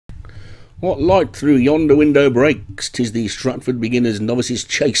What light through yonder window breaks? 'Tis the Stratford beginners novices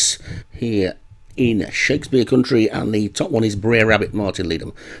chase here in Shakespeare country, and the top one is Brer Rabbit, Martin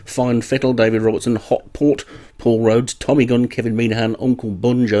Leadham, Fine Fettle, David Robertson, Hot Port, Paul Rhodes, Tommy Gunn, Kevin Meanahan, Uncle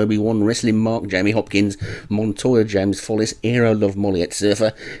Bunge, Obi-Wan, Wrestling Mark, Jamie Hopkins, Montoya, James Follis, Aero Love, Molliet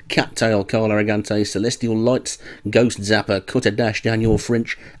Surfer, Cattail, Carl Arrogante, Celestial Lights, Ghost Zapper, Cutter Dash, Daniel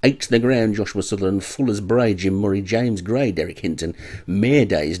French, Eight to the Ground, Joshua Sutherland, Fuller's Bray, Jim Murray, James Gray, Derek Hinton, Mare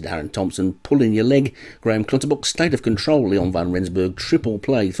Days, Darren Thompson, Pulling Your Leg, Graham Clutterbuck, State of Control, Leon Van Rensburg, Triple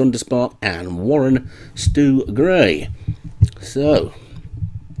Play, Thunderspark, and Warren Stu Gray. So,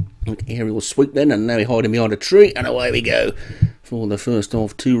 aerial sweep then, and now we're hiding behind a tree, and away we go for the first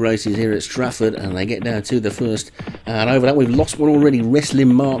of two races here at Stratford, and they get down to the first, and over that we've lost one already.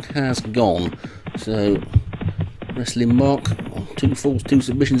 Wrestling Mark has gone. So Wrestling Mark, 2 falls, 2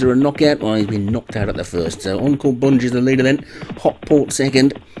 submissions are a knockout. Well, he's been knocked out at the first. So Uncle Bunge is the leader then, Hot Port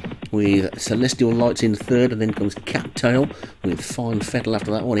second, with Celestial Lights in third, and then comes Cattail with Fine Fettle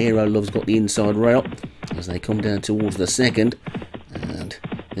after that one. Aero Love's got the inside rail as they come down towards the second, and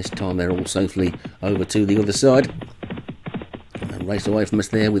this time they're all safely over to the other side. And race away from us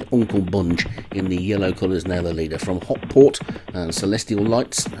there with Uncle Bunge in the yellow colours, now the leader from Hot Port and Celestial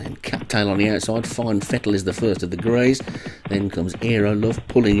Lights, and Cattail on the outside. Fine Fettle is the first of the greys. Then comes Aero Love,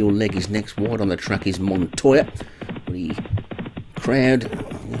 Pulling Your Leg is next. Wide on the track is Montoya. The crowd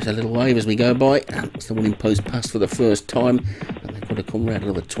gives a little wave as we go by, and it's the winning post pass for the first time, and they've got to come round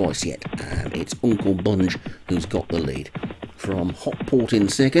another twice yet, and it's Uncle Bunge who's got the lead. From Hot Port in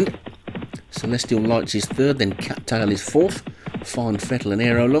second, Celestial Lights is third, then Cattail is fourth, Fine Fettle and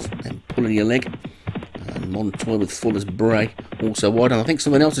Aero Love, then Pulling Your Leg, and Montoya with Fuller's Bray also wide, and I think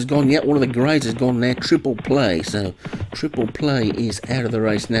someone else has gone yet. One of the greys has gone there, Triple Play, so Triple Play is out of the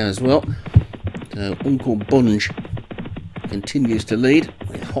race now as well. So Uncle Bunge continues to lead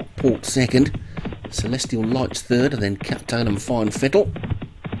with Hot Port second, Celestial Lights third, and then Cattail and Fine Fettle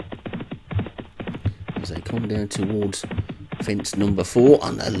as they come down towards fence number 4,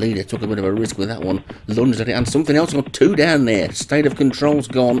 and the leader took a bit of a risk with that one, lunged at it, and something else, got 2 down there. State of Control's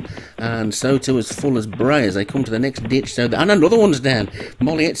gone, and so too is Fuller's Bray as they come to the next ditch, and another one's down.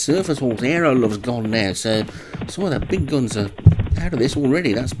 Molliet Surfer's Horse, Aero Love's gone now, so some of the big guns are out of this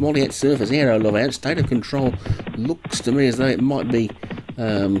already. That's Molliet Surfer's, Aero Love out. State of Control looks to me as though it might be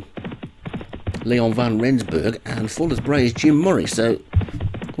Leon Van Rensburg, and Fuller's Bray is Jim Murray, so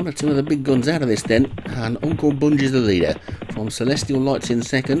one or two of the big guns out of this then, and Uncle Bunge is the leader. From Celestial Lights in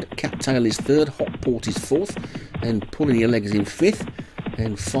second, Cattail is third, Hot Port is fourth, then Pulling Your Leg is in fifth,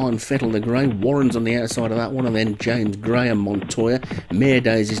 then Fine Fettle the grey, Warren's on the outside of that one, and then James Gray and Montoya. Mare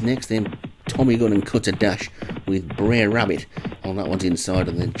Days is next, then Tommy Gunn and Cutter Dash with Brer Rabbit on that one's inside,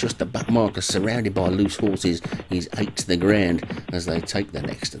 and then just the back marker surrounded by loose horses is Eight to the Ground as they take the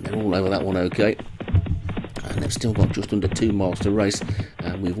next, and they're all over that one okay. And they've still got just under 2 miles to race,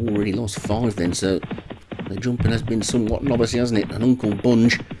 and we've already lost 5 then, so the jumping has been somewhat novice, hasn't it? And Uncle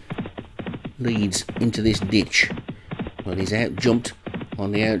Bunge leads into this ditch, but he's out jumped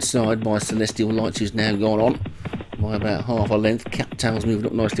on the outside by Celestial Lights, who's now gone on by about half a length. Cattail's moving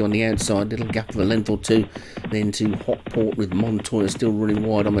up nicely on the outside, little gap of a length or two, then to Hot Port with Montoya still running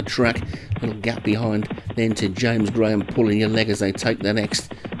wide on the track, little gap behind, then to James Graham Pulling Your Leg as they take the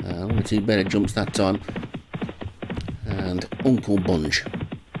next. One or two better jumps that time, and Uncle Bunge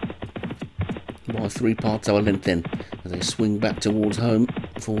by 3 parts of a length then as they swing back towards home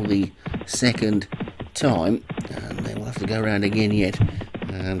for the second time, and they will have to go around again yet,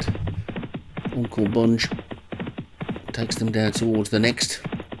 and Uncle Bunge takes them down towards the next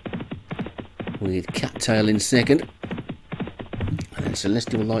with Cattail in second, and then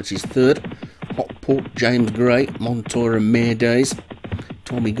Celestial Lights is third, Hot Port, James Gray, Montoya and Mare Days.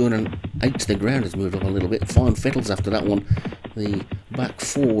 Tommy Gunn and Eight to the Ground has moved up a little bit. Fine Fettle's after that one. The back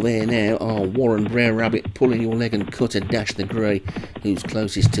 4 there now are Warren, Brer Rabbit, Pulling Your Leg and Cutter Dash the Grey, who's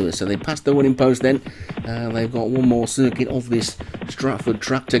closest to us. So they passed the winning post then, and they've got one more circuit of this Stratford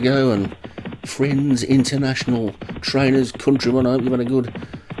track to go, and friends, international trainers, countrymen, I hope you've had a good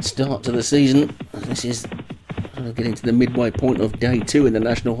start to the season. This is getting to the midway point of day 2 in the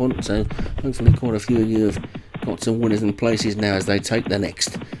national hunt, so hopefully quite a few of you have got some winners and places now as they take the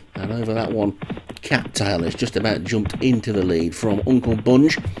next. And over that one, Cattail has just about jumped into the lead from Uncle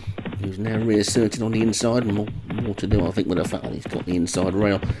Bunge, who's now reasserted on the inside, and more to do I think with the fact that he's got the inside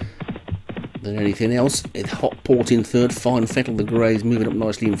rail than anything else. It's Hot Port in third, Fine Fettle the Greys moving up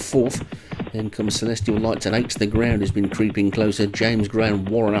nicely in fourth, then comes Celestial Lights and Eight to the Ground, who's been creeping closer, James Gray and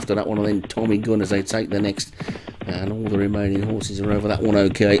Warren after that one, and then Tommy Gunn as they take the next, and all the remaining horses are over that one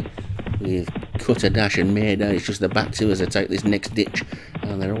okay, with Cutter Dash and Mare Days just the back 2 as they take this next ditch,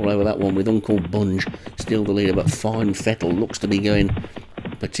 And they're all over that one with Uncle Bunge still the leader, but Fine Fettle looks to be going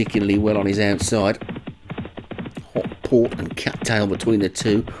particularly well on his outside. Hot Port and Cattail between the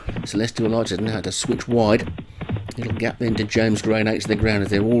two. Celestial Lights has now had to switch wide. Little gap then to James Gray, 8 to the ground as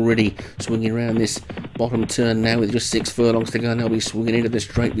they're already swinging around this bottom turn now with just 6 furlongs to go, and they'll be swinging into the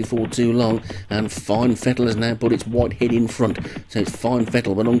straight before too long. And Fine Fettle has now put its white head in front, so it's Fine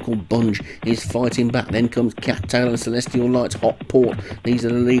Fettle, but Uncle Bunge is fighting back. Then comes Cattail and Celestial Lights, Hot Port. These are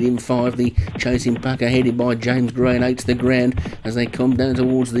the leading 5. The chasing pack are headed by James Gray and 8 to the ground as they come down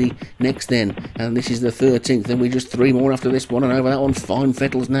towards the next then. And this is the 13th, and we're just 3 more after this one, and over that one Fine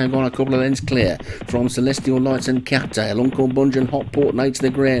Fettle's now gone a couple of lengths clear from Celestial Lights and Cattail. Uncle Bunge and Hot Port and 8 to the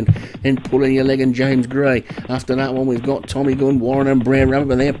ground. Then Pulling Your Leg and James Gray. After that one we've got Tommy Gunn, Warren and Brer Rabbit,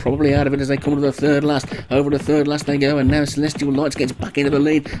 but they're probably out of it as they come to the third last. Over the third last they go, and now Celestial Lights gets back into the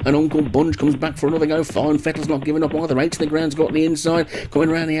lead, and Uncle Bunge comes back for another go. Fine Fettle's not giving up either. 8 to the ground's got the inside. Coming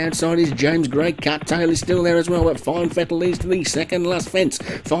around the outside is James Gray. Cattail is still there as well, but Fine Fettle leads to the second last fence.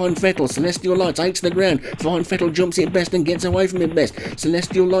 Fine Fettle, Celestial Lights, 8 to the ground. Fine Fettle jumps it best and gets away from it best.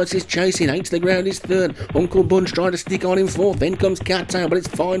 Celestial Lights is chasing. 8 to the ground is third. Uncle Bunge trying to stick on in fourth. Then comes Cattail, but it's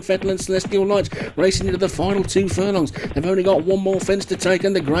Fine Fettle and Celestial Lights racing into the final 2 furlongs. They've only got one more fence to take,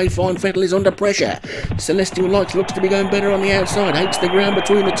 and the grey Fine Fettle is under pressure. Celestial Lights looks to be going better on the outside. 8 to the ground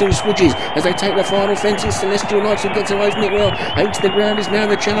between the 2 switches as they take the final fences. Celestial Lights who gets away from it well. 8 to the ground is now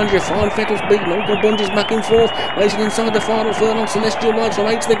the challenger. Fine Fettle's beaten. Uncle Bunge is back in fourth, racing inside the final furlong. Celestial Lights from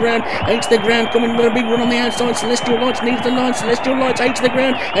 8 to the ground. 8 to the ground coming with a big run on the outside. Celestial Lights needs the line. Celestial Lights 8 to the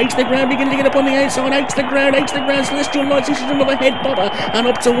ground. 8 to the ground beginning to get up on the outside. 8 to the ground. 8 to the ground. Celestial Lights issues another head bobber and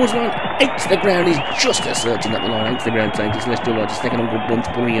up towards line. 8 to the ground is just a searching up the line. 8 to the ground takes it. Celestial Lights is second. Uncle Bunge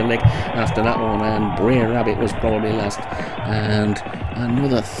Pulling Your Leg after that one, and Brer Rabbit was probably last. And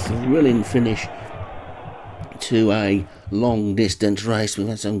another thrilling finish to a long distance race. We've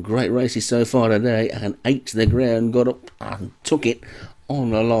had some great races so far today, and 8 to the ground got up and took it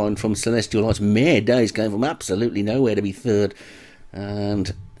on the line from Celestial Lights. Mare Days came from absolutely nowhere to be third,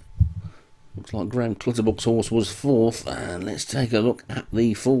 and looks like Graham Clutterbuck's horse was fourth. And let's take a look at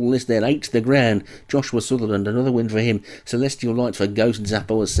the full list there. 8 to the ground, Joshua Sutherland, another win for him. Celestial Lights for Ghost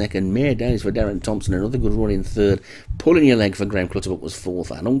Zapper was second. Mare Days for Darren Thompson, another good run in third. Pulling Your Leg for Graham Clutterbuck was fourth,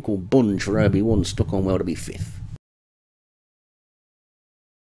 and Uncle Bunge for Obi-Wan stuck on well to be fifth.